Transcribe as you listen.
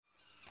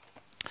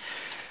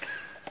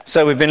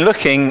So we've been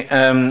looking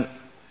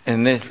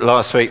in this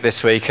last week,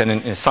 this week, and in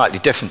a slightly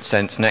different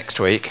sense next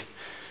week,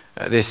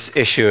 at this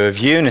issue of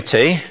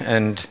unity,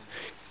 and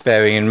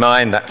bearing in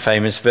mind that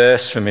famous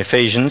verse from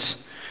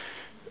Ephesians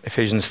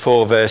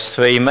 4 verse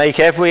 3, make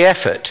every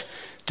effort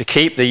to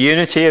keep the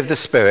unity of the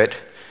Spirit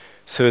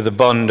through the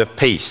bond of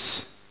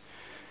peace.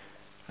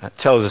 That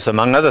tells us,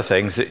 among other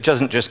things, that it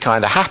doesn't just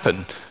kind of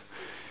happen.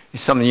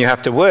 It's something you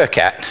have to work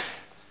at.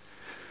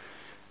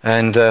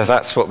 And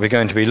that's what we're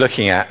going to be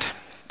looking at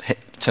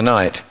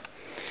tonight.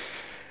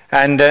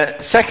 And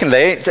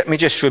secondly, let me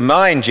just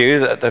remind you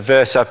that the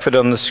verse I put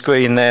on the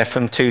screen there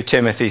from 2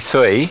 Timothy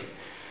 3,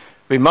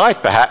 we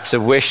might perhaps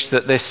have wished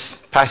that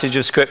this passage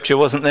of Scripture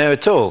wasn't there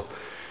at all.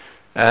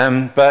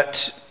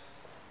 But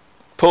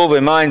Paul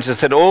reminds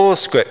us that all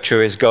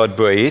Scripture is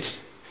God-breathed.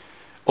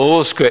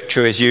 All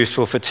Scripture is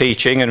useful for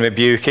teaching and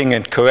rebuking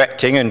and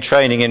correcting and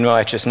training in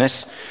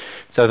righteousness,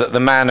 so that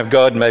the man of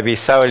God may be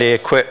thoroughly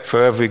equipped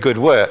for every good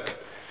work.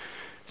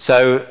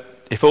 So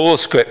if all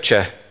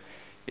Scripture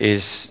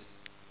is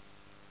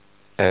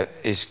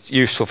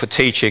useful for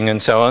teaching and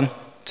so on,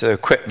 to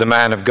equip the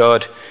man of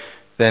God,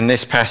 then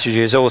this passage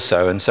is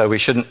also. And so we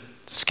shouldn't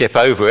skip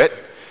over it,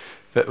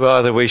 but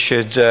rather we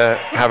should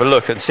have a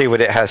look and see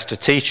what it has to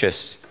teach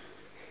us.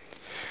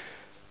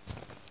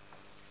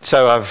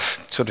 So I've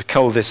sort of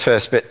called this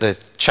first bit the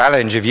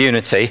challenge of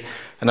unity,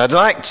 and I'd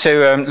like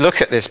to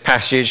look at this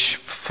passage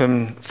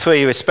from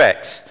three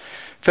respects.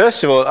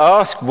 First of all,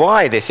 ask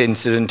why this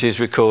incident is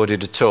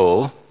recorded at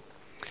all.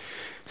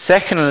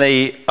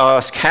 Secondly,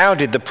 ask how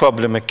did the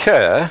problem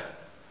occur,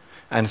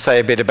 and say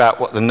a bit about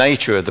what the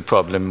nature of the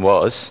problem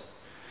was.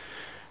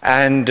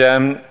 And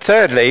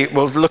thirdly,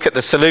 we'll look at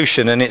the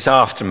solution and its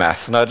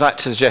aftermath. And I'd like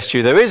to suggest to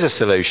you there is a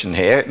solution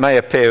here. It may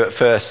appear at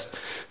first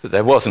that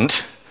there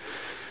wasn't,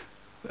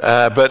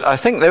 but I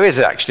think there is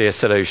actually a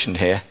solution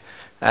here.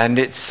 And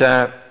it's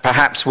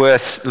perhaps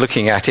worth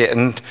looking at it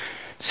and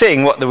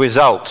seeing what the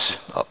results.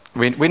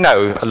 We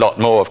know a lot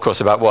more, of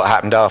course, about what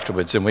happened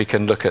afterwards, and we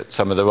can look at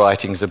some of the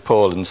writings of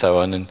Paul and so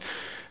on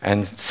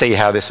and see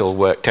how this all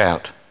worked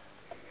out.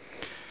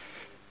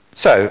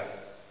 So,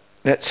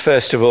 let's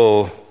first of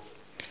all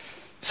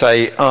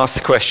ask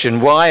the question,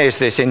 why is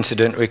this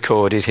incident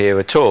recorded here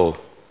at all?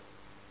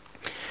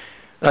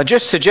 And I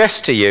just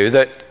suggest to you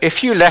that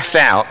if you left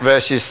out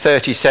verses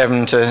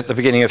 37 to the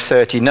beginning of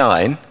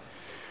 39,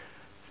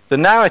 the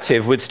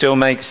narrative would still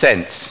make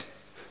sense.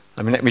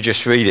 I mean, let me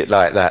just read it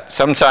like that.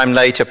 Sometime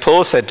later,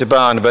 Paul said to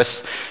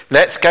Barnabas,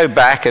 let's go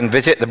back and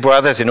visit the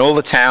brothers in all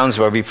the towns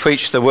where we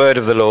preach the word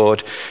of the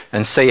Lord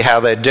and see how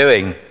they're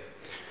doing.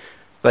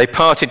 They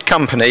parted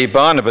company.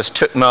 Barnabas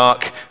took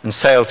Mark and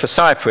sailed for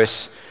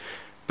Cyprus,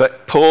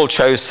 but Paul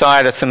chose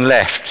Silas and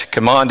left,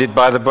 commended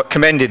by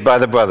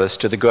the brothers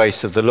to the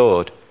grace of the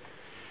Lord.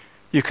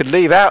 You could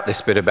leave out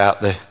this bit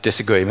about the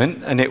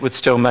disagreement and it would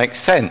still make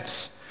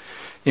sense.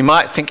 You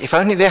might think, if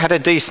only they had a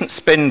decent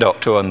spin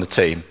doctor on the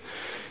team.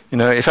 You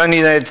know, if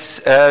only they'd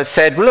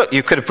said, well, look,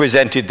 you could have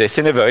presented this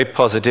in a very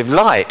positive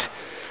light.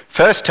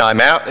 First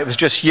time out, it was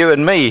just you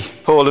and me,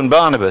 Paul and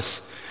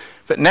Barnabas.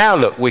 But now,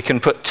 look, we can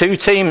put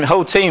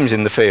whole teams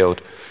in the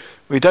field.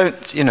 We don't,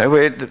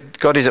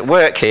 God is at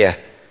work here.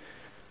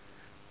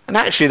 And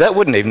actually, that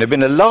wouldn't even have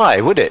been a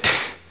lie, would it?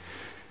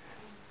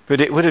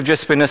 But it would have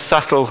just been a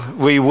subtle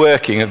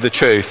reworking of the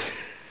truth.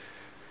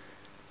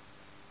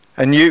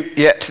 And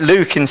yet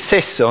Luke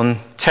insists on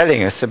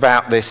telling us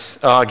about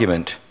this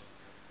argument.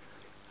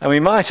 And we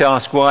might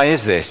ask, why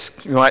is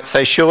this? You might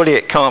say, surely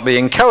it can't be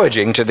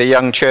encouraging to the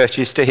young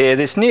churches to hear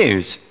this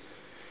news.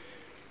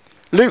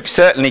 Luke's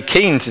certainly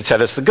keen to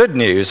tell us the good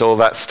news, all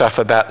that stuff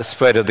about the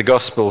spread of the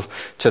gospel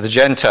to the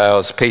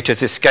Gentiles,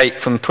 Peter's escape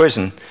from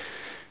prison,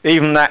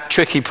 even that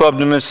tricky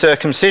problem of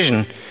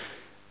circumcision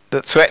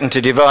that threatened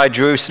to divide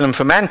Jerusalem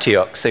from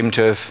Antioch seemed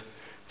to have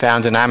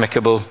found an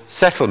amicable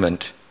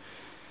settlement.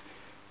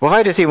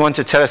 Why does he want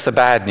to tell us the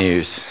bad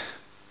news?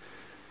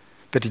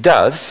 But he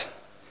does.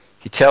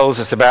 He tells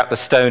us about the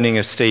stoning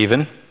of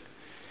Stephen.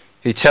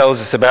 He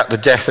tells us about the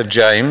death of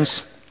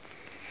James.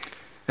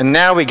 And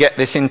now we get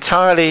this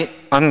entirely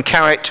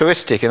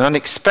uncharacteristic and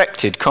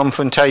unexpected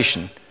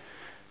confrontation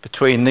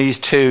between these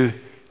two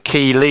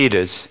key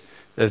leaders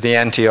of the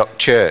Antioch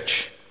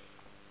church.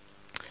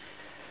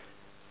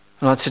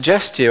 And I'd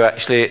suggest to you,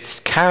 actually, it's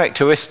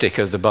characteristic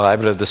of the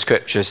Bible, of the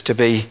Scriptures, to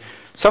be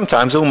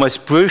sometimes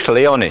almost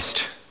brutally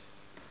honest,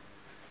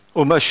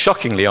 almost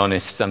shockingly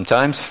honest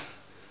sometimes.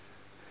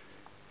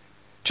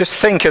 Just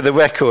think of the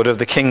record of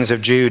the kings of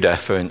Judah,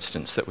 for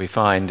instance, that we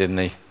find in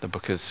the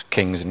book of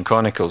Kings and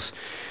Chronicles.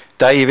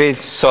 David,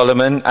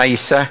 Solomon,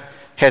 Asa,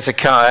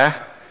 Hezekiah,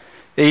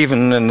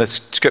 even, and the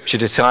Scripture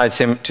describes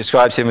him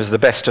as the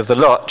best of the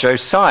lot,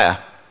 Josiah.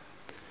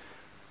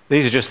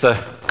 These are just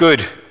the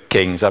good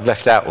kings. I've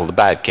left out all the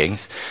bad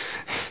kings.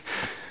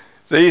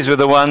 These were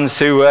the ones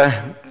who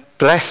were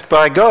blessed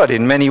by God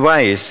in many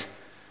ways.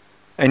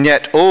 And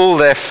yet all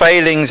their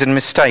failings and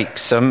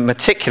mistakes are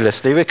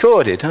meticulously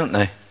recorded, aren't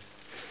they?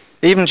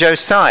 Even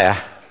Josiah,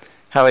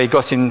 how he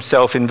got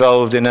himself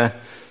involved in an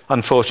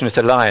unfortunate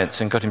alliance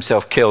and got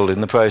himself killed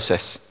in the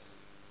process.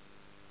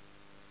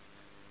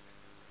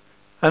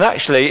 And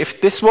actually,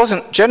 if this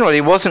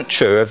generally wasn't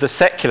true of the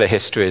secular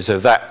histories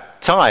of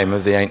that time,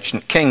 of the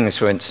ancient kings,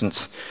 for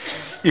instance,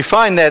 you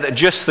find there that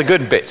just the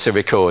good bits are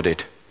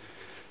recorded.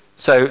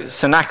 So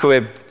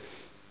Sennacherib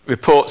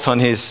reports on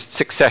his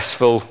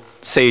successful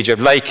siege of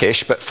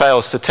Lachish, but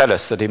fails to tell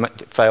us that he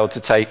failed to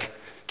take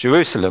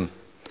Jerusalem.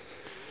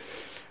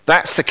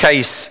 That's the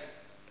case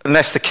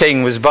unless the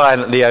king was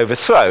violently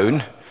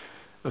overthrown.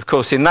 Of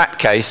course, in that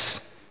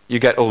case, you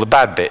get all the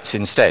bad bits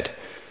instead.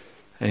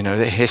 You know,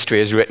 the history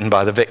is written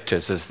by the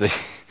victors, as the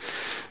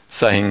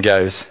saying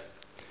goes.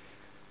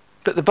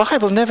 But the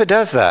Bible never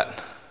does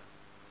that.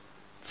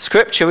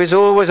 Scripture is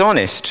always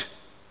honest.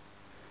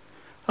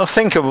 I'll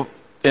think of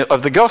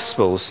the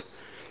Gospels.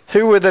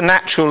 Who were the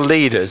natural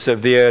leaders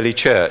of the early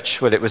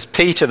church? Well, it was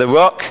Peter the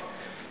rock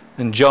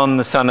and John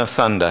the son of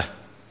thunder.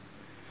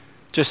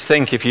 Just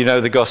think, if you know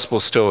the gospel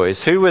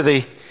stories, who were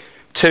the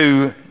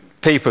two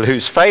people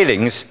whose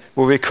failings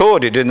were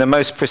recorded in the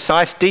most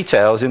precise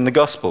details in the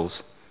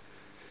Gospels?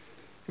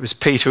 It was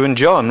Peter and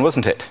John,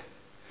 wasn't it?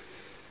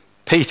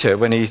 Peter,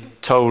 when he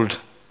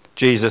told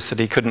Jesus that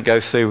he couldn't go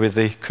through with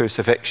the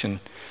crucifixion,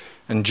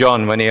 and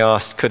John, when he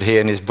asked could he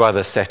and his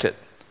brother sat at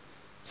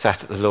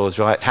the Lord's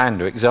right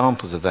hand, are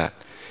examples of that.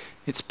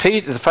 It's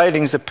the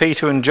failings of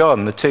Peter and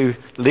John, the two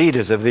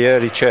leaders of the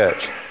early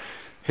church,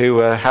 who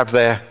have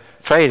their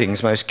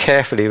failings most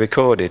carefully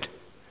recorded.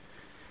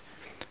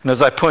 And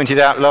as I pointed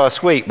out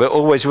last week, we're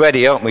always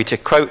ready, aren't we, to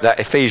quote that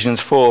Ephesians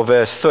 4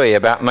 verse 3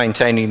 about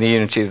maintaining the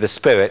unity of the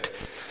Spirit,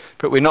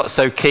 but we're not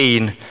so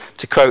keen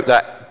to quote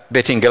that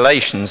bit in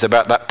Galatians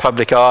about that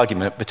public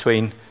argument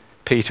between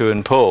Peter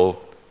and Paul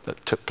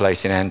that took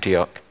place in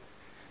Antioch,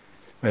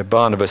 where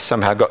Barnabas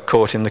somehow got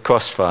caught in the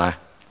crossfire.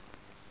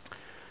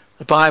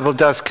 The Bible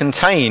does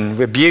contain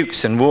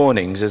rebukes and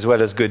warnings as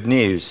well as good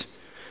news.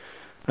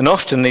 And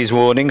often these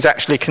warnings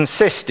actually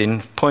consist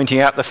in pointing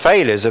out the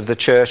failures of the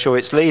church or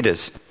its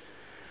leaders.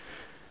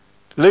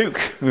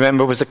 Luke,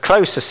 remember, was a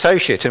close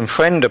associate and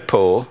friend of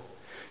Paul.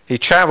 He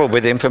travelled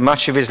with him for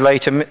much of his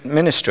later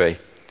ministry.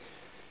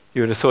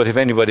 You would have thought if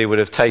anybody would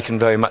have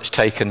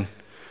taken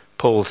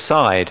Paul's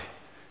side,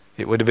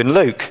 it would have been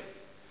Luke.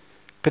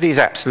 But he's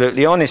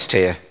absolutely honest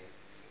here.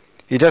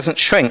 He doesn't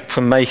shrink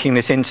from making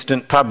this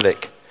incident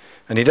public,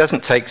 and he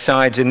doesn't take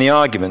sides in the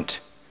argument.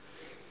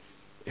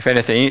 If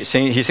anything,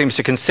 he seems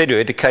to consider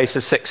it a case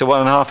of 6 or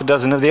 1 1/2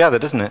 dozen of the other,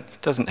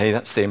 doesn't he?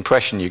 That's the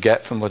impression you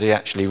get from what he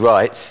actually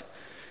writes.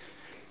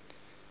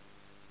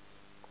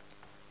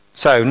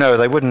 So, no,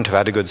 they wouldn't have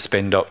had a good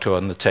spin doctor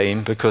on the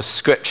team, because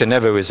Scripture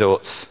never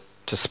resorts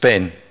to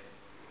spin.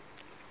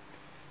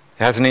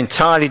 It has an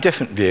entirely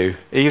different view,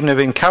 even of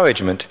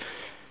encouragement.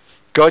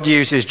 God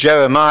uses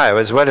Jeremiah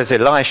as well as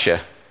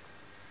Elisha.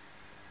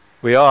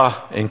 We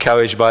are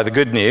encouraged by the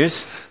good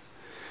news,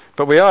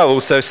 but we are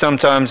also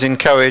sometimes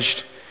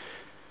encouraged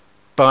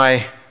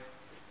by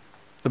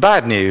the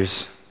bad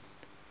news.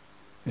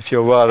 If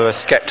you're rather a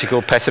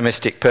skeptical,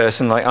 pessimistic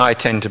person like I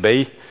tend to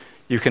be,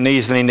 you can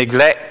easily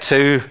neglect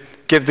to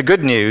give the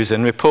good news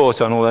and report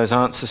on all those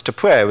answers to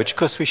prayer, which of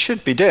course we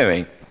should be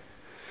doing.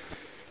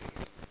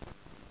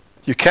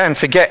 You can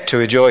forget to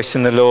rejoice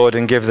in the Lord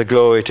and give the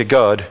glory to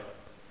God.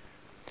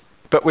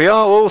 But we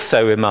are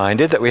also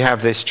reminded that we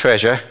have this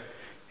treasure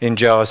in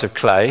jars of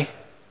clay.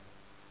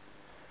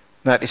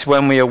 That it's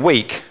when we are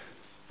weak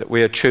that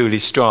we are truly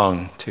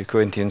strong. 2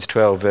 Corinthians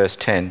 12 verse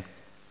 10.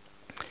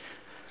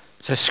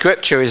 So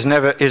Scripture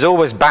is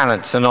always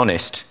balanced and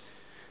honest,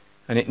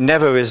 and it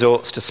never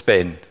resorts to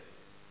spin.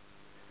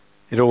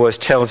 It always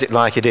tells it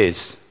like it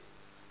is.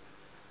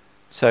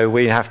 So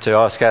we have to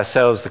ask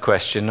ourselves the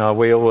question, are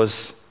we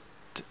always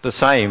the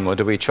same, or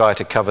do we try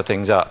to cover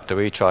things up? Do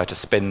we try to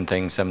spin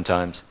things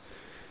sometimes?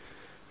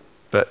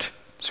 But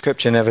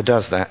Scripture never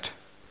does that.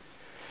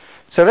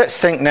 So let's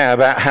think now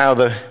about how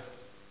the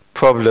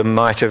problem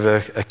might have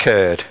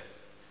occurred.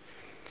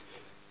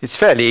 It's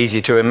fairly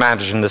easy to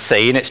imagine the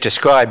scene. It's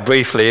described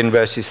briefly in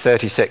verses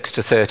 36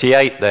 to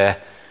 38 there.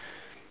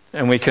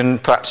 And we can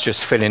perhaps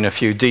just fill in a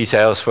few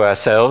details for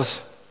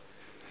ourselves.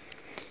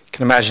 You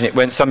can imagine it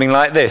went something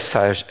like this,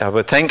 I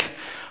would think.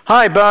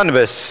 Hi,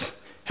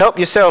 Barnabas, help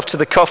yourself to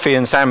the coffee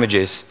and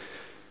sandwiches.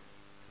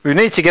 We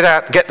need to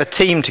get the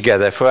team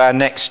together for our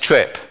next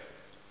trip.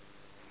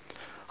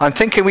 I'm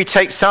thinking we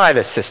take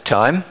Silas this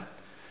time.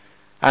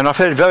 And I've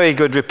heard very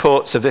good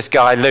reports of this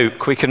guy,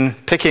 Luke. We can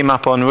pick him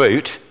up en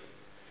route.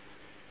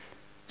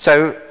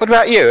 So what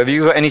about you? Have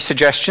you got any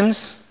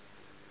suggestions?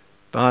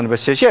 Barnabas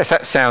says, yes,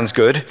 that sounds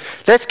good.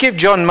 Let's give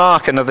John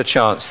Mark another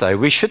chance, though.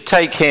 We should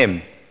take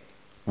him.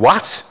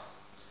 What?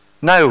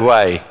 No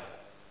way.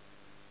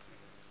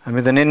 And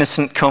with an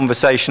innocent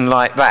conversation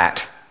like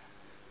that,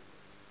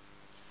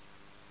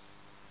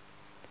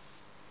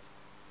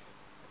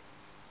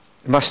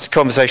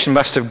 conversation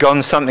must have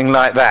gone something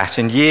like that,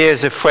 and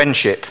years of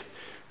friendship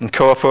and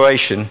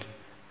cooperation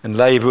and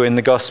labour in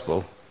the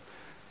gospel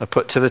are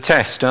put to the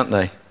test, aren't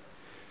they?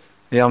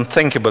 The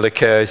unthinkable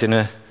occurs in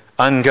an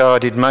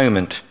unguarded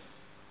moment.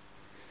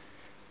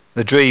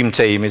 The dream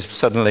team is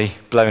suddenly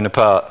blown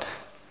apart.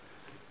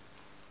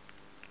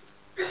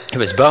 It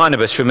was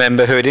Barnabas,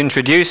 remember, who had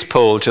introduced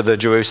Paul to the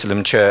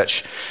Jerusalem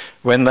church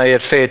when they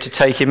had feared to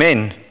take him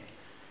in. It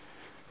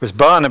was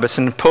Barnabas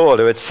and Paul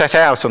who had set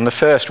out on the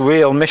first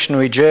real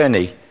missionary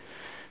journey.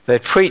 They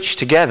had preached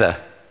together.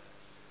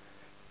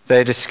 They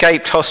had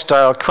escaped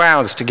hostile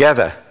crowds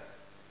together.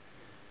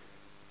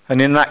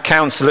 And in that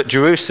council at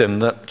Jerusalem,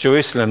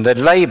 they'd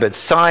laboured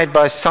side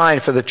by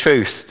side for the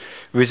truth,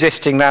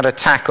 resisting that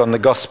attack on the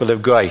gospel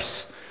of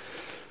grace.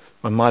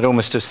 One might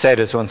almost have said,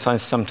 as one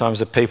says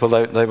sometimes of people,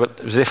 they were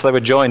as if they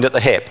were joined at the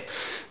hip,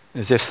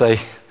 as if they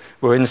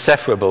were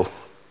inseparable.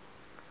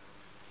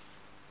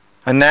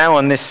 And now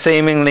on this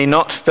seemingly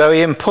not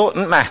very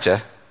important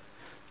matter,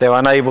 they're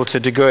unable to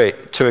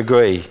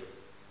agree.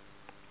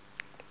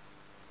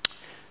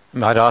 You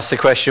might ask the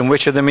question,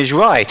 which of them is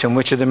right and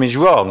which of them is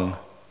wrong?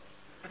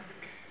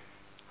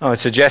 I would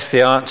suggest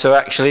the answer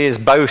actually is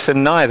both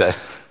and neither.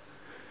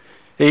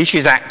 Each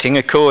is acting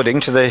according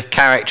to the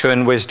character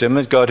and wisdom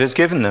as God has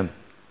given them.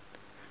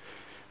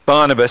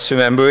 Barnabas,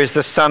 remember, is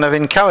the son of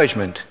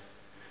encouragement.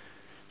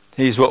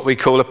 He's what we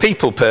call a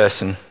people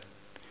person.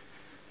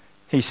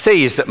 He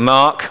sees that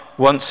Mark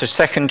wants a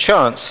second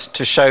chance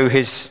to show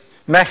his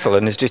mettle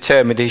and is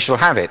determined he shall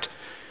have it.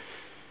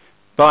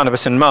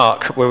 Barnabas and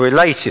Mark were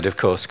related, of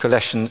course.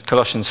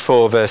 Colossians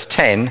 4 verse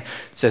 10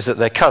 says that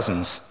they're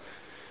cousins.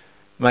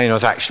 May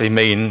not actually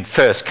mean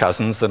first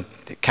cousins,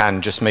 it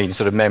can just mean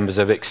sort of members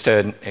of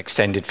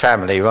extended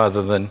family,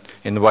 rather than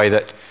in the way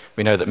that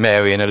we know that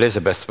Mary and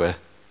Elizabeth were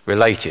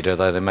related,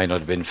 although they may not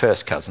have been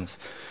first cousins.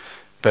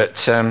 But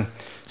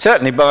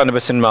certainly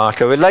Barnabas and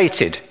Mark are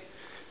related,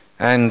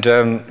 and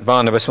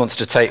Barnabas wants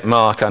to take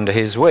Mark under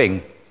his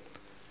wing.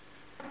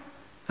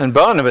 And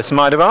Barnabas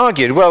might have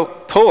argued, well,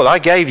 Paul, I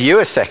gave you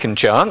a second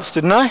chance,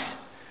 didn't I?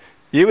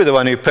 You were the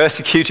one who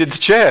persecuted the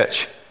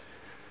church.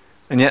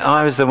 And yet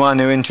I was the one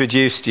who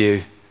introduced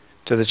you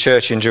to the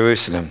church in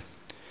Jerusalem.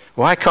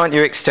 Why can't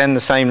you extend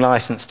the same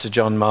license to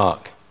John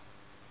Mark?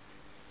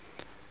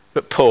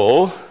 But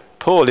Paul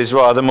is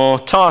rather more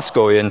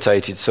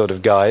task-orientated sort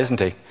of guy, isn't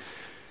he?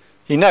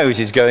 He knows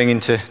he's going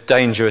into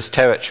dangerous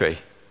territory.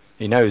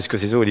 He knows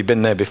because he's already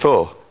been there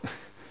before.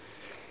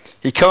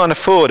 He can't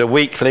afford a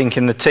weak link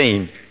in the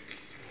team.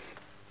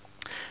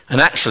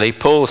 And actually,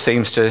 Paul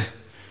seems to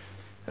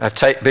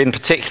have been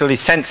particularly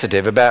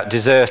sensitive about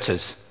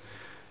deserters.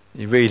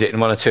 You read it in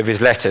one or two of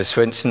his letters.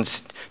 For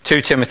instance,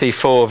 2 Timothy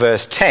 4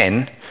 verse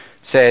 10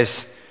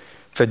 says,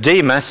 "For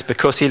Demas,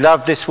 because he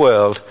loved this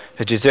world,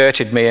 has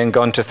deserted me and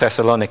gone to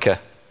Thessalonica."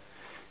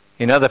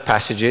 In other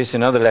passages,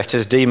 in other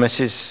letters,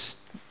 Demas is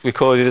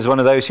recorded as one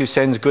of those who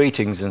sends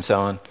greetings and so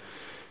on.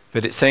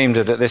 But it seemed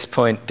that at this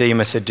point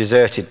Demas had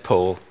deserted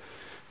Paul.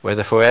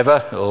 Whether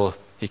forever or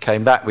he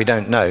came back, we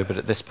don't know. But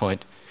at this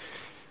point,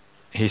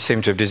 he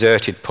seemed to have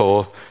deserted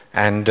Paul,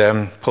 and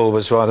Paul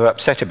was rather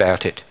upset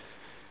about it.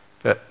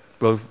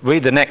 We'll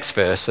read the next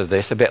verse of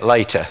this a bit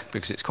later,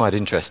 because it's quite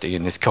interesting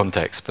in this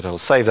context, but I'll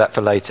save that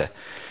for later.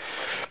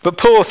 But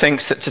Paul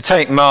thinks that to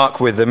take Mark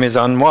with them is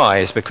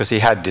unwise, because he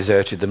had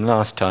deserted them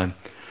last time.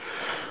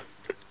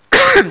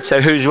 So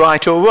who's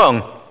right or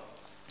wrong?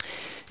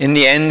 In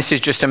the end, this is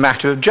just a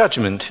matter of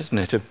judgment, isn't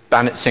it? Of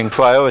balancing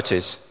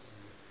priorities.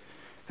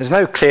 There's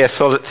no clear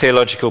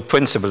theological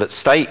principle at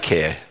stake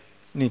here.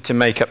 You need to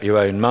make up your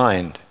own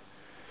mind.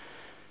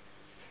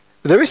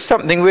 But there is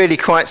something really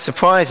quite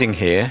surprising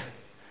here.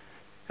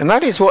 And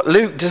that is what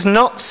Luke does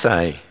not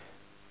say.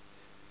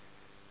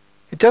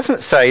 It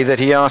doesn't say that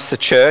he asked the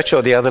church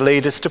or the other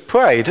leaders to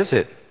pray, does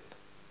it?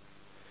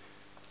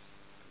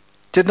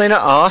 Did they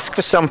not ask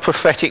for some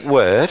prophetic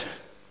word,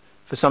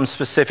 for some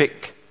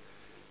specific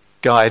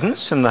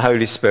guidance from the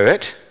Holy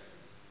Spirit?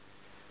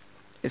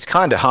 It's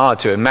kind of hard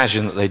to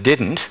imagine that they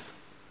didn't.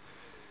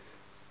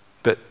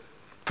 But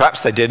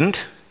perhaps they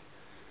didn't.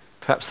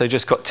 Perhaps they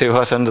just got too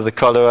hot under the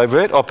collar over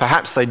it. Or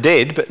perhaps they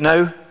did, but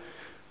no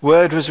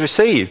word was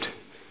received.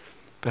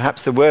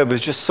 Perhaps the word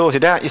was just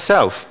sorted out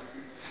yourself.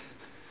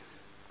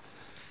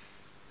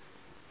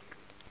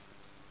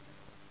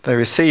 They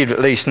received at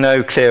least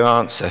no clear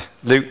answer.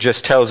 Luke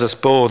just tells us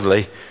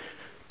boldly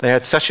they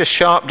had such a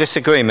sharp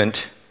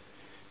disagreement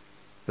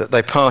that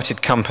they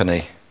parted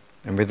company,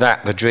 and with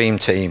that the dream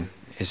team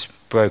is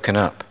broken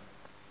up.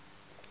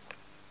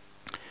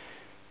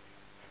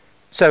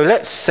 So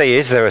let's see,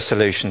 is there a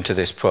solution to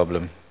this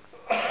problem?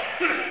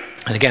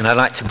 And again, I'd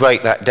like to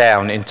break that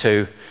down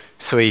into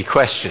 3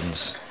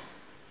 questions.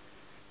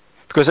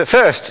 Because at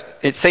first,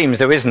 it seems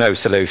there is no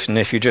solution.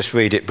 If you just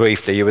read it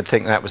briefly, you would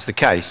think that was the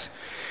case.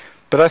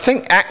 But I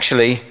think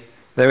actually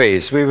there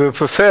is. We would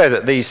prefer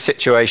that these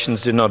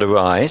situations do not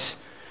arise.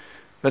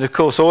 But of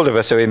course, all of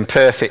us are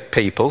imperfect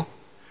people.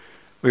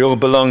 We all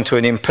belong to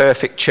an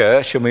imperfect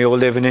church, and we all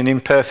live in an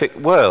imperfect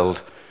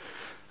world.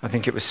 I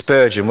think it was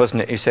Spurgeon,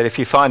 wasn't it, who said, if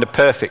you find a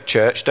perfect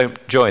church,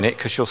 don't join it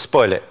because you'll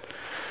spoil it.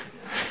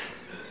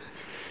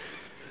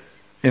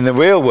 In the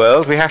real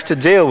world, we have to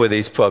deal with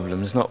these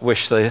problems, not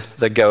wish they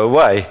go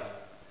away.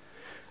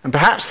 And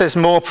perhaps there's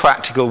more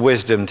practical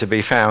wisdom to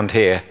be found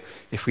here,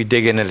 if we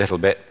dig in a little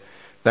bit,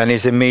 than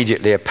is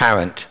immediately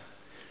apparent.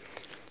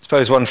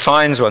 Suppose one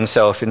finds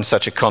oneself in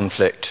such a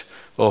conflict,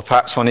 or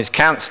perhaps one is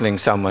counselling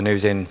someone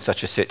who's in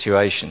such a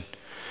situation,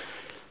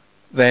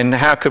 then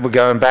how could we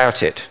go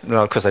about it?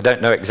 Well, of course, I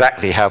don't know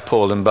exactly how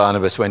Paul and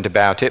Barnabas went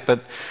about it, but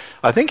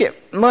I think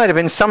it might have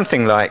been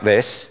something like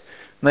this.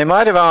 They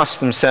might have asked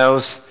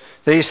themselves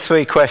these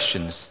three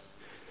questions.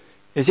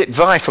 Is it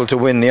vital to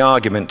win the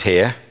argument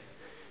here?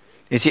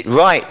 Is it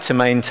right to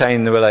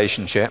maintain the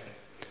relationship?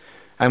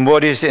 And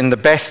what is in the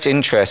best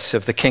interests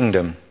of the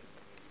kingdom?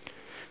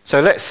 So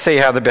let's see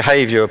how the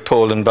behaviour of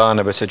Paul and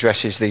Barnabas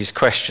addresses these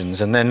questions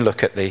and then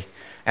look at the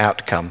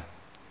outcome.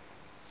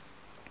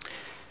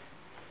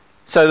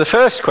 So the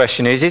first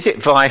question is it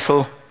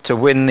vital to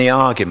win the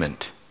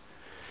argument?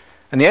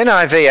 And the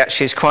NIV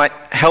actually is quite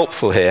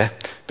helpful here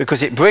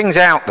because it brings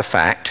out the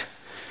fact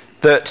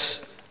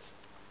that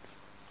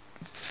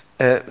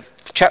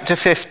chapter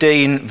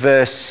 15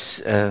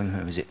 verse,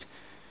 where was it?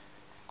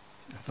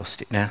 I've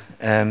lost it now.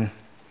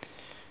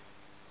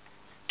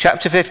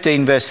 Chapter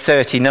 15 verse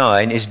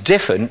 39 is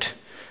different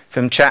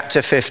from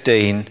chapter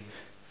 15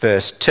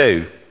 verse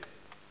 2.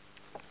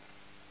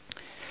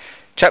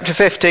 Chapter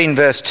 15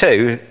 verse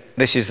 2,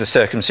 this is the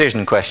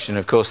circumcision question,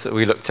 of course, that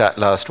we looked at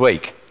last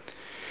week.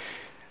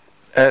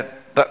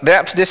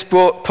 This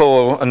brought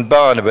Paul and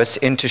Barnabas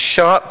into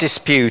sharp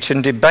dispute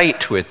and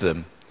debate with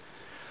them.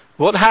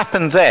 What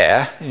happened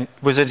there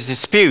was a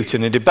dispute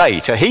and a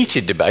debate, a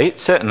heated debate,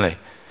 certainly,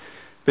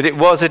 but it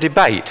was a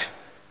debate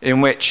in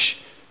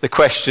which the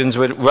questions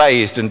were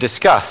raised and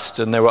discussed,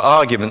 and there were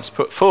arguments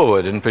put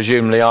forward and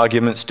presumably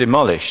arguments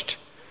demolished.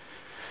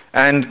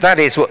 And that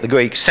is what the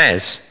Greek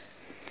says.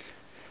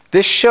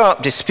 This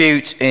sharp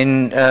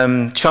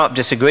sharp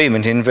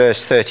disagreement in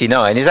verse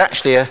 39 is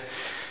actually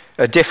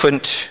a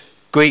different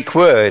Greek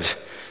word.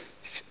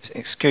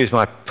 Excuse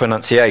my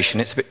pronunciation,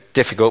 it's a bit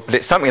difficult, but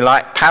it's something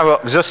like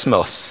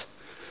paroxysmos,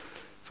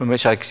 from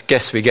which I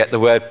guess we get the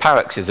word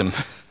paroxysm.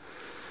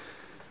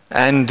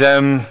 And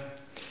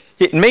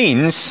it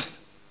means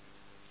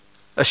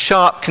a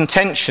sharp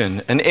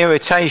contention, an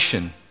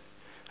irritation,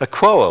 a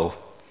quarrel,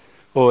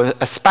 or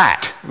a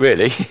spat,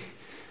 really.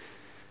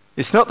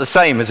 It's not the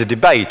same as a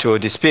debate or a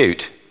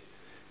dispute.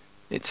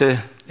 It's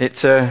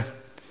a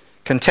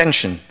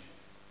contention.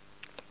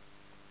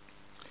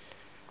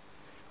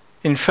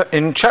 In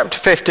chapter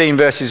 15,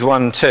 verses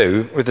 1 and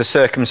 2, with the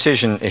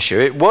circumcision issue,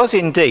 it was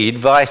indeed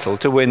vital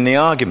to win the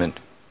argument.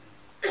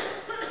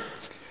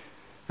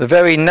 The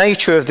very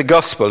nature of the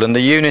gospel and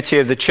the unity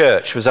of the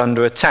church was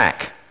under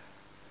attack.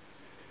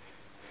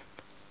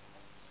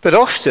 But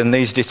often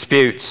these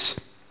disputes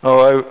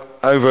are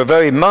over a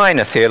very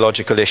minor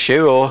theological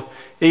issue, or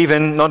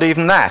not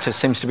even that, as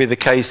seems to be the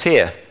case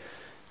here.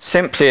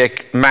 Simply a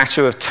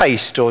matter of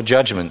taste or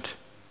judgment.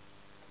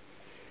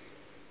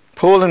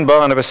 Paul and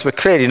Barnabas were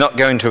clearly not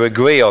going to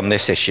agree on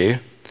this issue,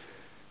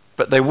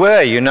 but they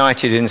were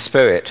united in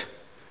spirit,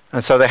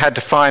 and so they had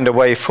to find a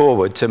way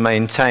forward to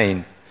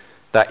maintain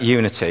that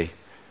unity.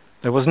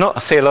 There was not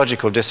a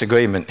theological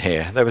disagreement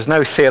here. There was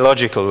no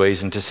theological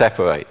reason to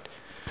separate.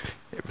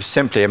 It was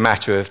simply a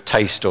matter of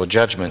taste or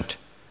judgment.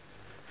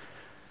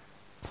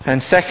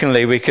 And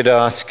secondly, we could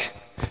ask,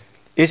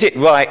 is it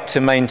right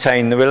to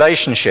maintain the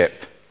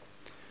relationship?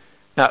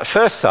 Now, at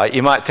first sight,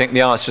 you might think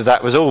the answer to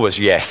that was always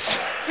yes.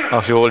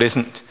 After all,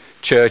 isn't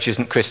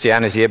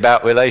Christianity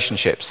about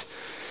relationships?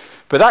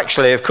 But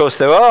actually, of course,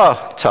 there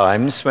are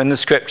times when the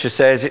scripture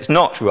says it's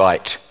not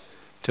right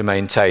to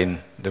maintain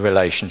the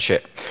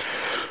relationship.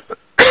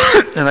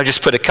 And I've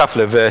just put a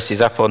couple of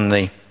verses up on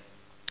the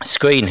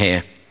screen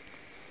here.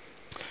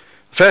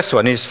 First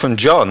one is from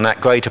John,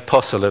 that great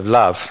apostle of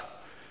love.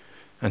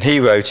 And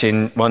he wrote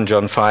in 1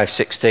 John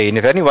 5:16,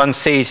 if anyone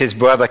sees his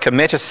brother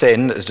commit a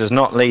sin that does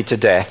not lead to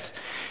death,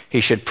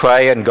 he should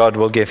pray and God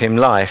will give him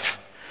life.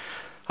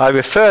 I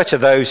refer to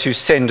those whose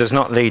sin does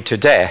not lead to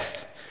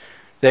death.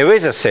 There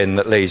is a sin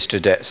that leads to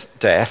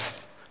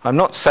death. I'm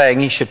not saying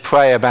he should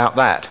pray about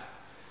that.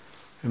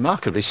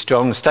 Remarkably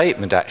strong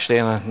statement, actually,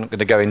 and I'm not going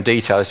to go in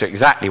detail as to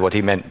exactly what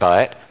he meant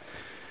by it.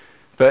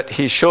 But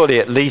he's surely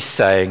at least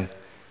saying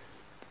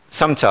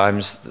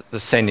sometimes the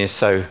sin is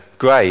so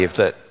grave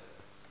that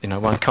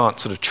one can't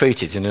sort of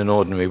treat it in an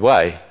ordinary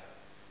way.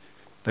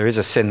 There is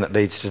a sin that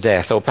leads to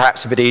death. Or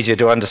perhaps a bit easier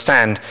to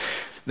understand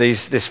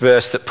this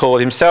verse that Paul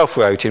himself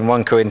wrote in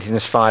 1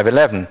 Corinthians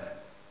 5:11.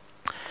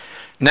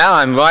 Now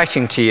I'm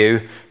writing to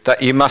you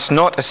that you must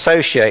not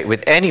associate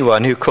with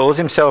anyone who calls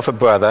himself a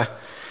brother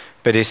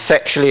but is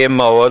sexually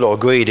immoral or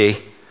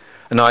greedy,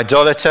 an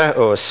idolater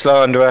or a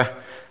slanderer,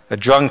 a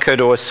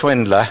drunkard or a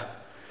swindler.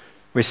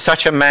 With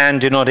such a man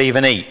do not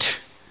even eat.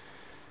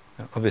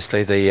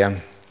 Obviously the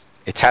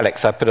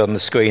italics I put on the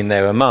screen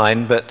there are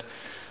mine, but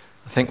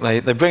I think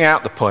they bring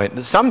out the point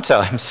that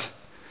sometimes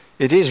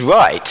it is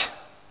right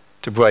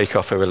to break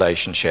off a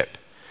relationship.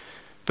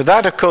 But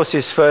that, of course,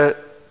 is for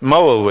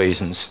moral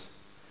reasons,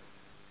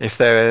 if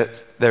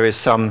there is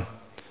some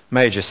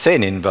major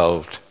sin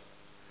involved.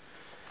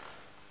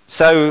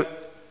 So,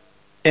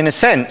 in a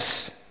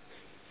sense,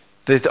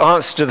 the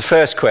answer to the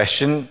first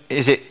question,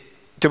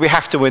 do we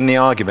have to win the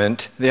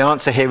argument? The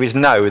answer here is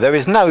no. There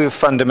is no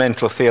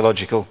fundamental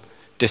theological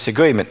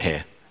disagreement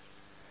here.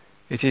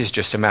 It is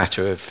just a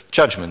matter of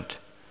judgment.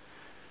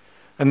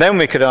 And then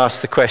we could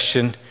ask the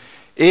question,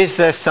 is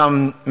there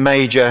some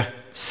major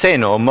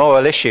sin or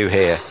moral issue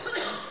here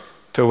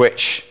for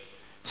which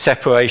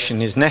separation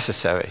is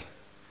necessary?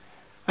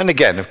 And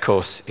again, of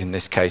course, in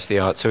this case, the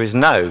answer is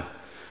no.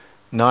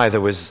 Neither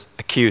was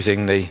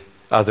accusing the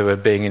other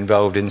of being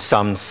involved in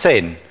some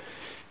sin.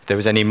 If there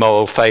was any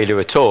moral failure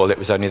at all, it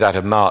was only that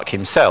of Mark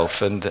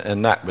himself, and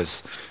that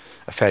was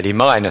a fairly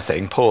minor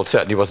thing. Paul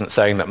certainly wasn't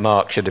saying that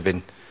Mark should have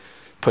been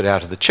put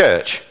out of the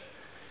church.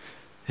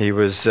 He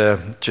was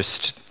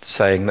just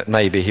saying that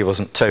maybe he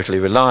wasn't totally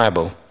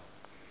reliable.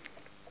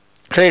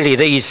 Clearly,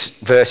 these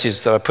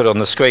verses that I put on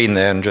the screen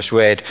there and just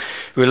read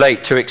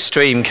relate to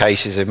extreme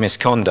cases of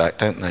misconduct,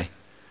 don't they?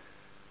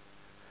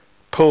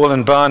 Paul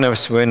and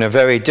Barnabas were in a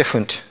very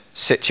different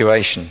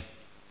situation.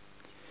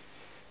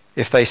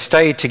 If they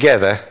stayed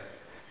together,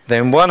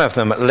 then one of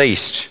them at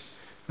least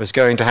was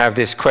going to have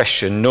this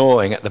question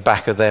gnawing at the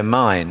back of their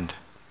mind.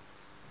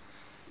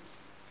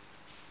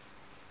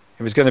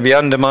 It was going to be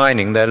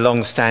undermining their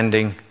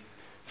long-standing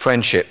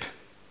friendship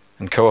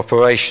and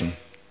cooperation.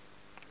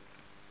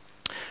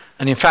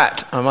 And in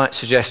fact, I might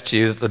suggest to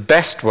you that the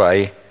best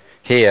way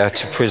here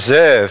to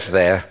preserve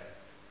their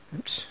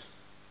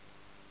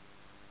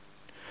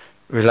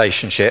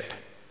relationship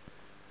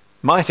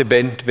might have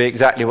been to be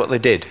exactly what they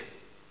did,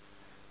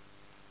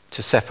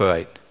 to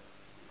separate.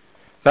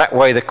 That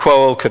way the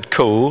quarrel could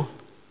cool,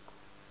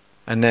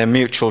 and their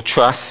mutual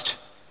trust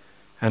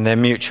and their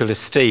mutual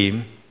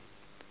esteem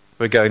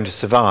were going to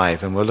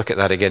survive, and we'll look at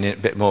that again in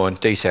a bit more in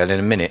detail in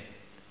a minute.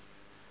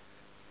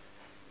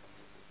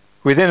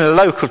 Within a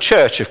local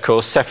church, of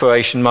course,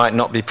 separation might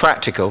not be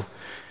practical,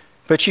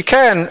 but you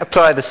can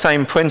apply the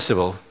same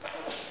principle.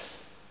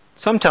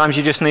 Sometimes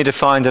you just need to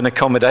find an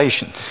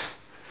accommodation.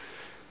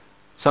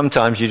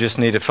 Sometimes you just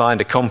need to find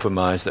a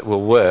compromise that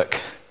will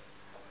work.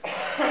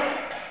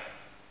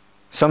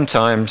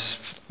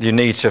 Sometimes you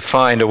need to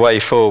find a way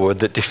forward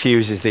that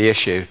diffuses the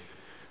issue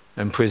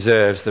and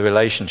preserves the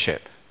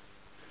relationship.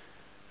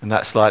 And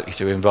that's likely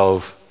to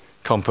involve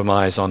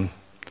compromise on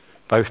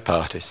both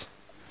parties.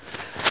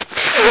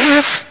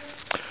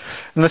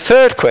 And the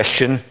third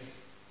question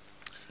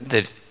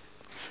that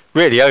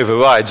really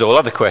overrides all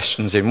other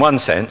questions in one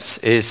sense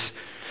is,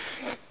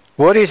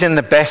 what is in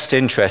the best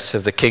interests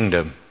of the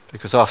kingdom?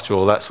 Because after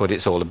all, that's what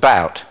it's all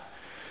about.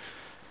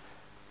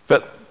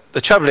 But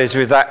the trouble is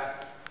with that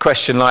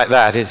question like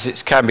that is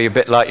it can be a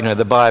bit like,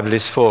 the Bible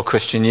is for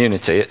Christian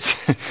unity.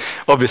 It's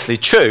obviously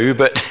true,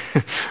 but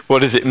what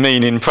does it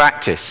mean in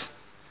practice?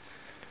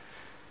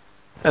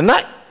 And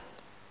that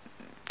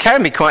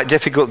can be quite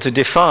difficult to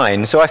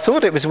define. So I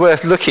thought it was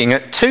worth looking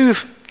at two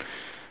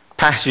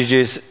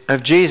passages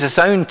of Jesus'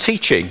 own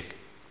teaching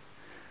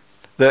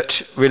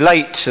that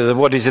relate to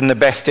what is in the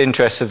best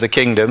interest of the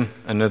kingdom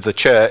and of the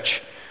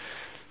church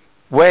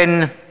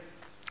when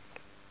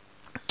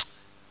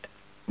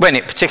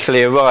it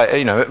particularly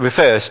it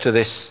refers to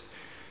this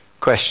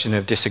question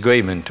of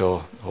disagreement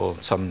or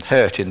some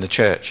hurt in the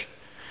church.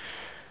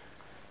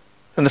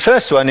 And the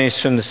first one is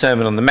from the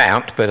Sermon on the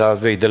Mount, but I'll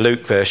read the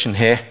Luke version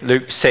here.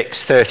 Luke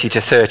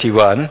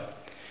 6:30-31.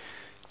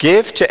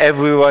 Give to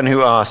everyone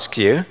who asks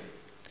you,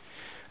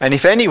 and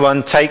if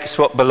anyone takes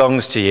what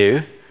belongs to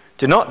you,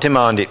 do not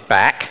demand it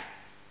back.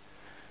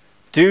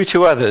 Do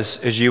to others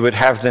as you would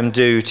have them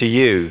do to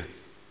you.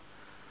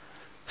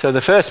 So the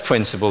first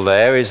principle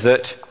there is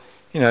that,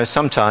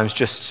 sometimes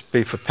just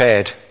be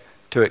prepared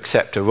to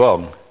accept a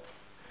wrong.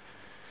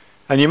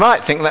 And you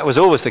might think that was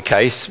always the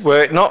case,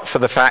 were it not for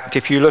the fact,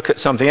 if you look at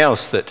something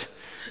else that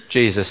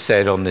Jesus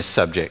said on this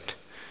subject.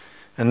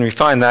 And we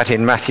find that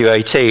in Matthew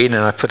 18,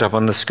 and I put up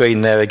on the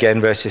screen there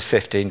again, verses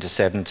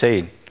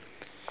 15-17.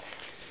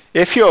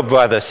 If your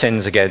brother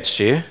sins against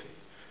you,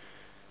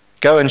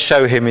 go and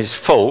show him his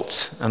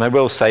fault. And I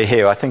will say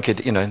here, I think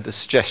the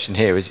suggestion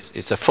here is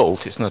it's a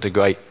fault. It's not a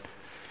great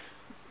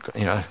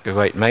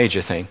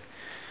major thing.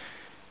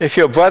 If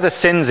your brother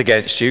sins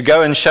against you,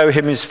 go and show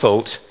him his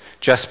fault,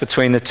 just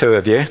between the two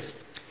of you.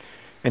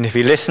 And if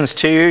he listens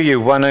to you,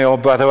 you won your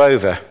brother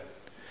over.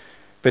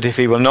 But if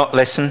he will not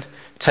listen,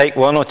 take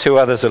one or two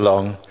others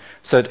along,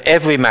 so that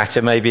every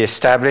matter may be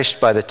established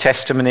by the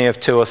testimony of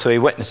 2 or 3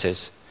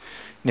 witnesses.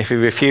 And if he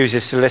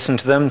refuses to listen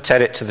to them,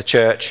 tell it to the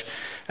church.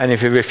 And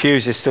if he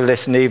refuses to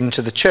listen even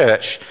to the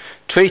church,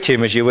 treat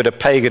him as you would a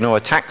pagan or a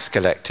tax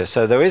collector.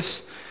 So there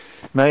is,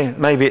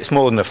 maybe it's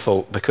more than a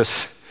fault,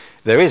 because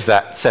there is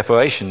that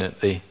separation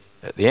at the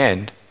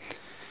end.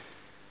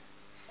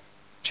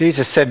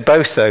 Jesus said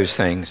both those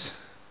things,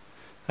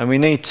 and we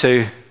need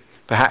to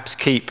perhaps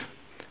keep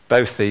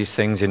both these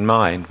things in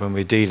mind when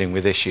we're dealing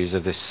with issues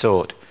of this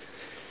sort.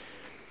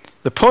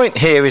 The point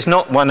here is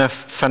not one of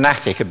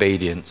fanatic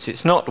obedience.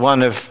 It's not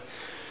one of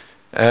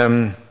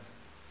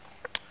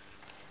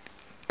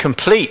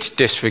complete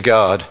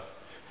disregard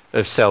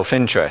of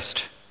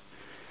self-interest,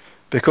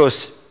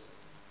 because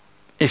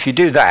if you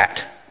do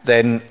that,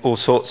 then all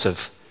sorts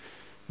of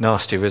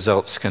nasty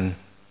results can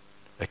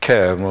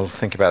occur, and we'll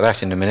think about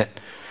that in a minute.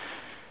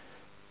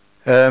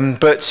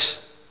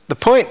 But the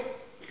point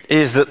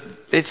is that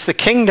it's the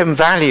kingdom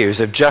values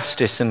of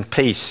justice and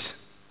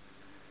peace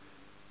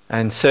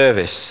and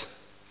service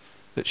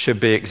that should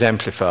be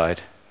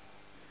exemplified.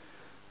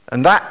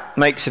 And that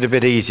makes it a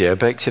bit easier,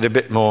 makes it a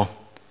bit more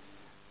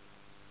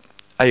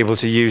able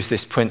to use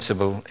this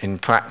principle in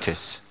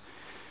practice.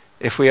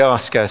 If we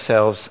ask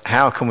ourselves,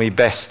 how can we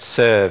best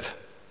serve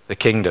the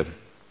kingdom?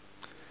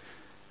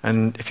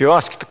 And if you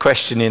ask the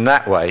question in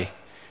that way,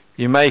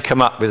 you may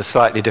come up with a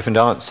slightly different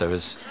answer,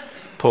 as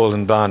Paul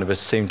and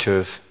Barnabas seem to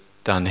have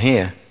done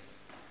here.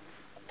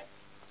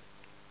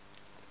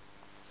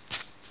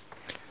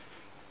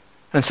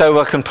 And so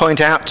I can point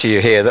out to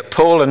you here that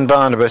Paul and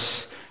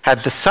Barnabas had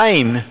the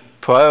same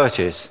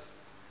priorities,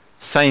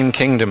 same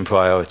kingdom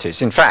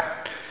priorities. In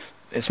fact,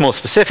 it's more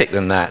specific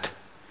than that.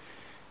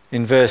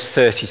 In verse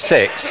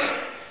 36,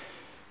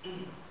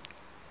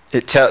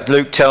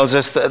 Luke tells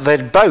us that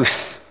they'd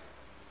both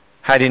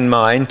had in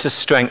mind to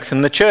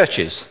strengthen the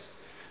churches.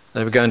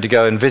 They were going to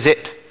go and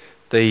visit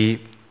the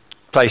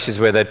places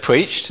where they'd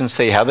preached and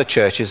see how the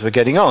churches were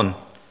getting on.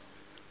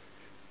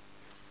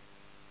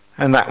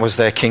 And that was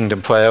their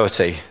kingdom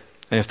priority.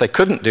 And if they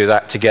couldn't do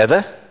that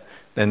together,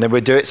 then they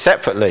would do it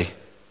separately.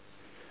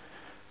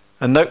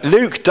 And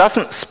Luke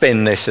doesn't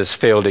spin this as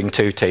fielding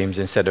two teams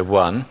instead of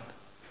one.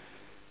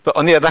 But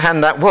on the other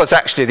hand, that was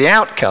actually the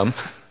outcome.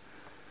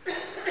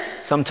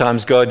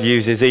 Sometimes God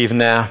uses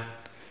even our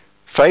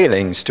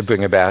failings to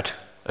bring about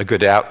a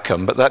good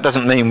outcome. But that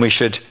doesn't mean we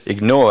should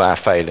ignore our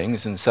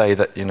failings and say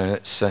that,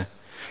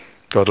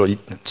 God will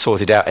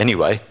sort it out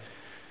anyway.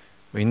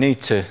 We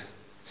need to...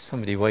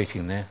 Somebody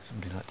waiting there.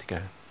 Somebody like to go.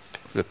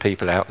 There are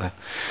people out there.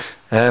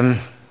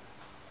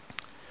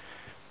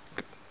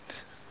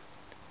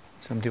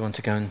 Somebody want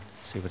to go and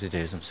see what it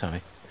is? I'm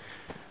sorry.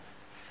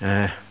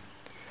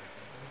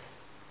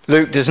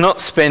 Luke does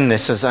not spin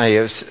this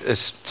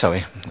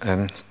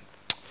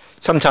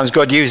sometimes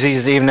God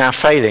uses even our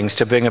failings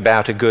to bring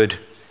about a good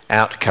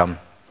outcome.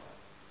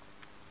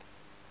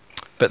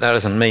 But that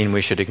doesn't mean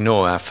we should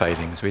ignore our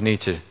failings. We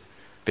need to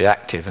be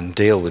active and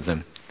deal with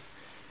them.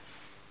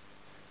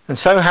 And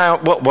so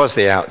what was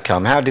the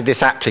outcome? How did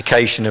this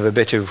application of a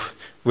bit of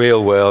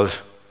real-world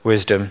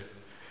wisdom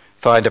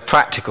find a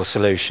practical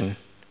solution?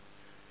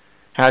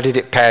 How did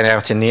it pan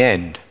out in the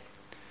end?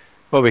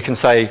 Well, we can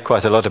say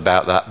quite a lot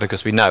about that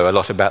because we know a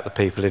lot about the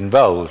people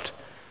involved.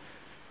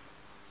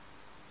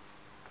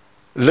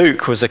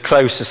 Luke was a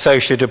close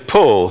associate of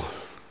Paul,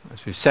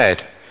 as we've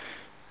said,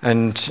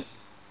 and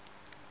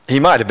he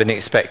might have been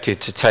expected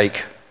to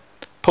take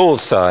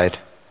Paul's side.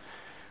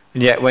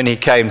 And yet when he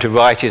came to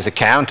write his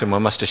account, and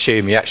one must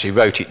assume he actually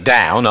wrote it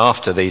down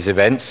after these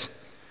events,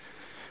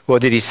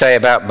 what did he say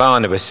about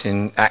Barnabas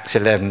in Acts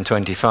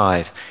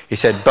 11:25? He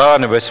said,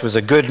 Barnabas was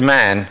a good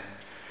man,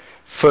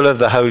 full of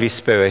the Holy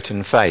Spirit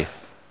and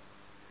faith.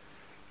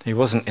 He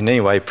wasn't in any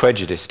way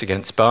prejudiced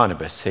against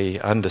Barnabas. He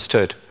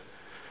understood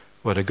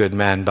what a good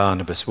man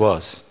Barnabas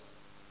was.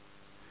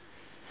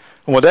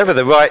 And whatever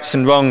the rights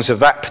and wrongs of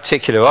that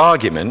particular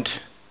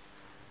argument,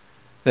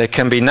 there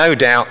can be no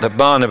doubt that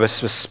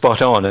Barnabas was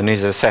spot on in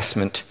his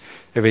assessment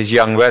of his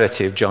young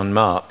relative, John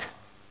Mark.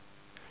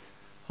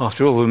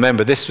 After all,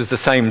 remember, this was the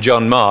same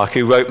John Mark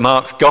who wrote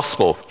Mark's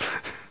Gospel.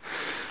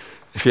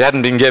 If he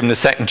hadn't been given a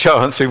second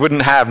chance, we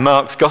wouldn't have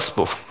Mark's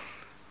Gospel.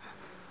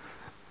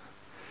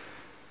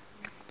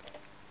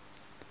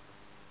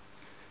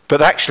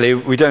 But actually,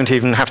 we don't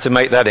even have to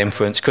make that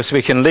inference, because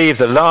we can leave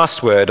the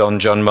last word on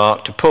John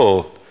Mark to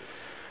Paul.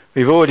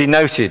 We've already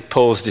noted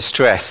Paul's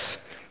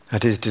distress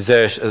at his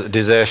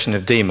desertion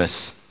of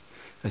Demas,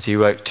 as he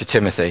wrote to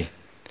Timothy.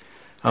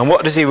 And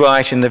what does he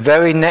write in the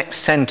very next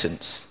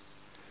sentence?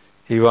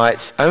 He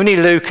writes, only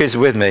Luke is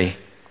with me.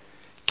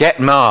 Get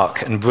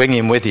Mark and bring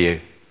him with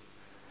you,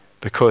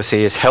 because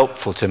he is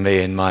helpful to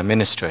me in my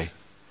ministry.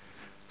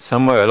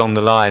 Somewhere along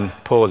the line,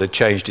 Paul had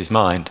changed his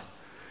mind.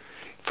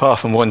 Far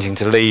from wanting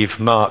to leave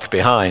Mark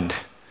behind,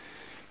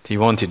 he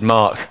wanted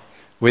Mark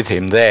with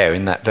him there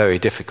in that very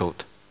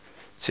difficult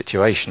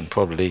situation,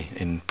 probably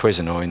in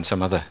prison or in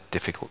some other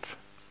difficult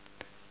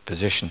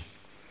position.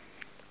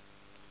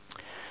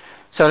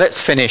 So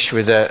let's finish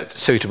with a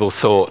suitable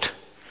thought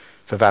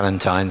for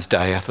Valentine's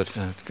Day. I thought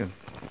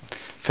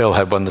Phil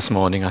had one this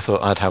morning. I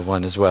thought I'd have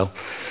one as well.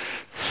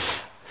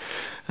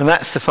 And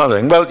that's the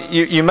following. Well,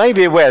 you may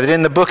be aware that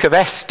in the book of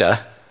Esther,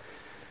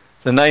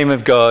 the name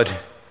of God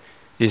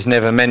is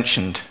never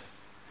mentioned.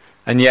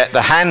 And yet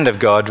the hand of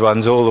God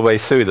runs all the way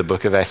through the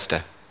book of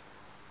Esther.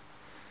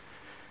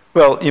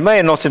 Well, you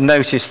may not have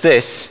noticed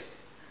this,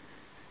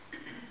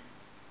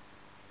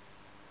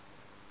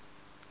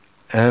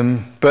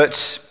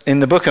 but in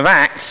the book of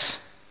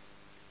Acts,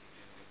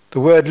 the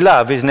word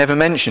love is never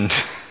mentioned.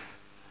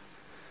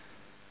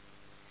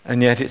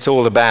 And yet it's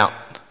all about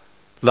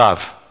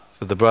love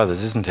for the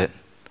brothers, isn't it?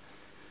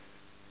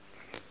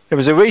 There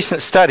was a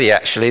recent study,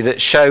 actually,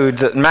 that showed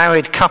that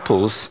married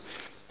couples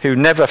who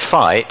never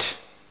fight,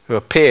 who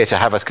appear to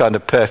have a kind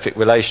of perfect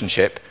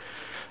relationship,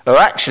 are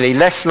actually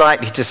less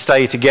likely to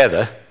stay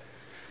together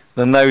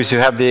than those who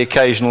have the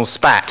occasional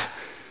spat,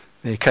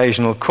 the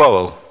occasional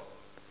quarrel.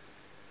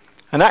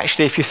 And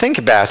actually, if you think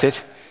about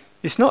it,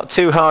 It's not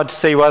too hard to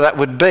see why that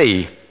would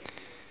be.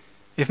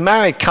 If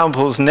married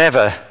couples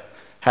never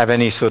have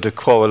any sort of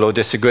quarrel or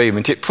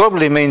disagreement, it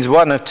probably means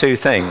one of two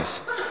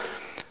things.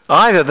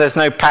 Either there's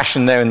no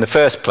passion there in the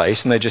first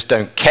place and they just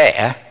don't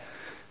care,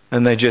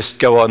 and they just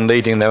go on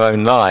leading their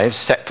own lives,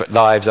 separate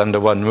lives under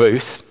one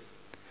roof.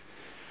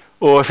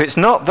 Or if it's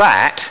not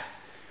that,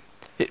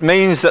 it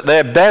means that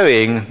they're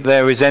burying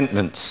their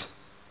resentments.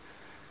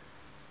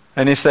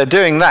 And if they're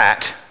doing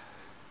that,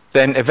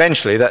 then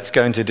eventually that's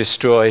going to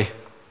destroy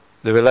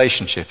the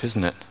relationship,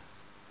 isn't it?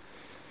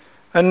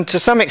 And to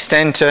some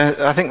extent,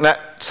 I think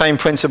that same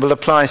principle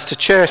applies to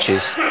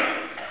churches.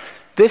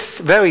 This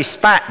very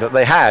spat that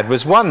they had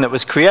was one that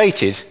was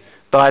created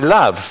by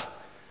love,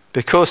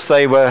 because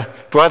they were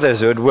brothers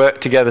who had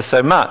worked together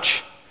so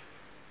much.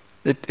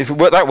 If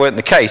that weren't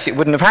the case, it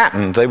wouldn't have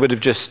happened. They would have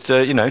just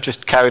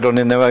carried on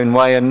in their own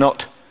way and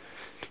not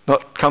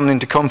come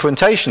into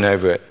confrontation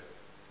over it.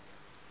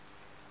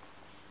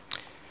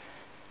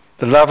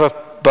 The love of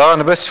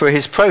Barnabas for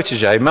his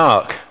protege,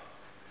 Mark.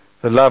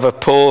 The love of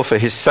Paul for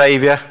his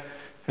saviour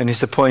and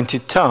his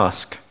appointed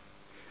task.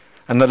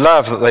 And the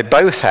love that they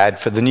both had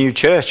for the new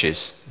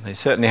churches. They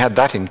certainly had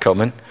that in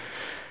common.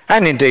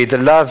 And indeed the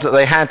love that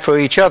they had for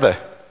each other.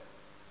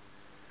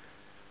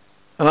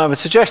 And I would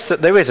suggest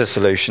that there is a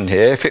solution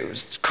here. If it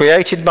was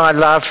created by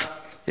love,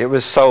 it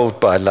was solved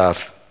by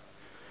love.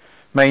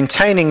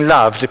 Maintaining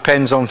love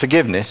depends on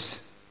forgiveness.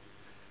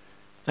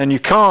 And you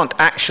can't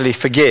actually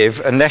forgive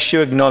unless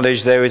you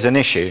acknowledge there is an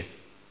issue.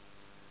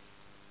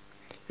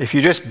 If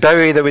you just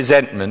bury the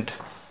resentment,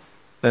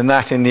 then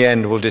that in the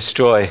end will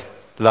destroy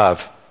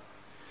love.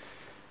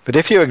 But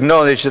if you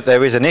acknowledge that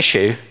there is an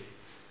issue,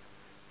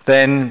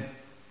 then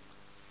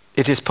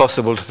it is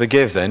possible to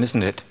forgive then,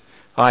 isn't it?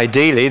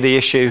 Ideally, the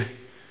issue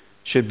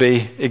should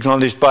be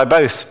acknowledged by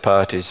both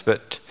parties,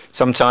 but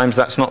sometimes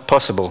that's not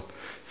possible.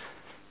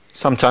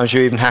 Sometimes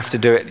you even have to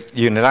do it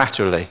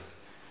unilaterally.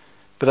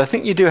 But I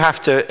think you do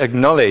have to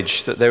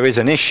acknowledge that there is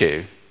an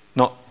issue,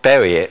 not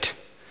bury it,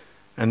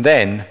 and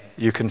then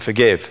you can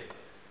forgive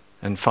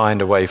and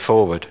find a way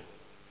forward.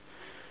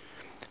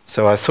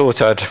 So I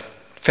thought I'd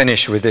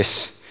finish with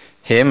this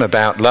hymn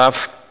about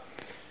love,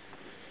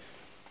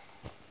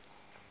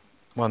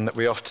 one that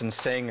we often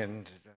sing and